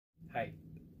Hi,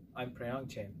 I'm Prayank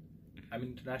Jain. I'm an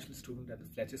international student at the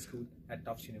Fletcher School at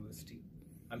Tufts University.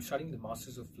 I'm studying the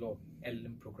Masters of Law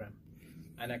LLM program,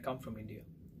 and I come from India.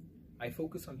 I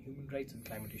focus on human rights and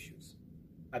climate issues.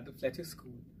 At the Fletcher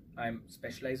School, I'm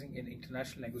specializing in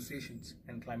international negotiations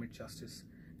and climate justice,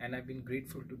 and I've been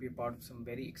grateful to be a part of some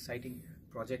very exciting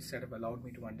projects that have allowed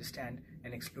me to understand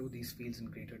and explore these fields in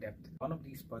greater depth. One of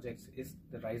these projects is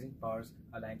the Rising Powers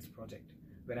Alliance project,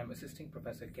 where I'm assisting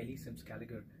Professor Kelly Sims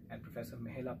Gallagher and Professor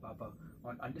Mihela Papa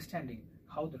on understanding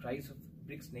how the rise of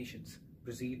BRICS nations,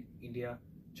 Brazil, India,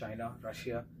 China,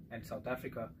 Russia, and South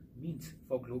Africa, means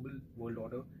for global world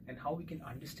order and how we can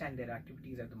understand their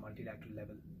activities at the multilateral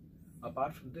level.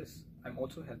 Apart from this, I'm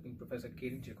also helping Professor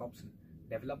Karen Jacobson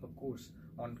develop a course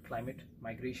on climate,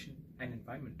 migration, and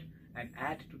environment, and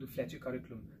add to the Fletcher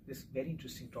curriculum this very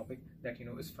interesting topic that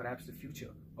is perhaps the future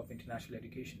of international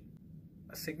education.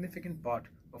 A significant part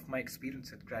of my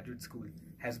experience at graduate school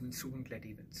has been student-led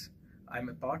events. I've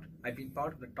been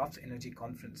part of the Tufts Energy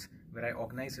Conference, where I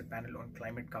organized a panel on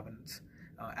climate governance.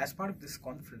 As part of this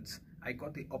conference, I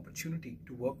got the opportunity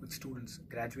to work with students,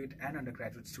 graduate and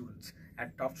undergraduate students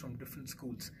at Tufts from different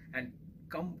schools, and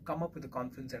come up with a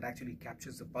conference that actually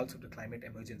captures the pulse of the climate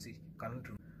emergency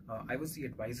conundrum. I was the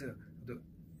advisor of the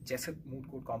Jessup Moot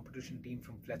Court competition team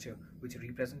from Fletcher, which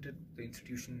represented the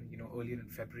institution earlier in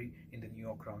February in the New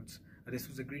York rounds. This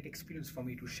was a great experience for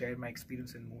me to share my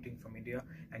experience in mooting from India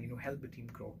and help the team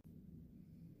grow.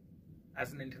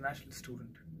 As an international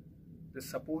student, the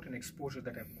support and exposure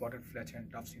that I've got at Fletcher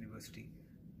and Tufts University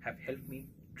have helped me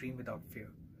dream without fear.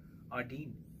 Our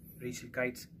Dean, Rachel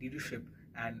Kite's leadership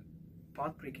and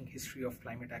path-breaking history of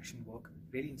climate action work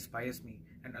really inspires me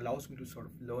and allows me to sort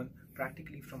of learn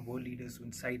practically from world leaders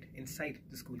inside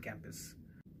the school campus.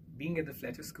 Being at the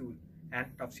Fletcher School and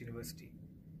Tufts University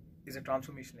is a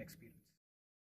transformational experience.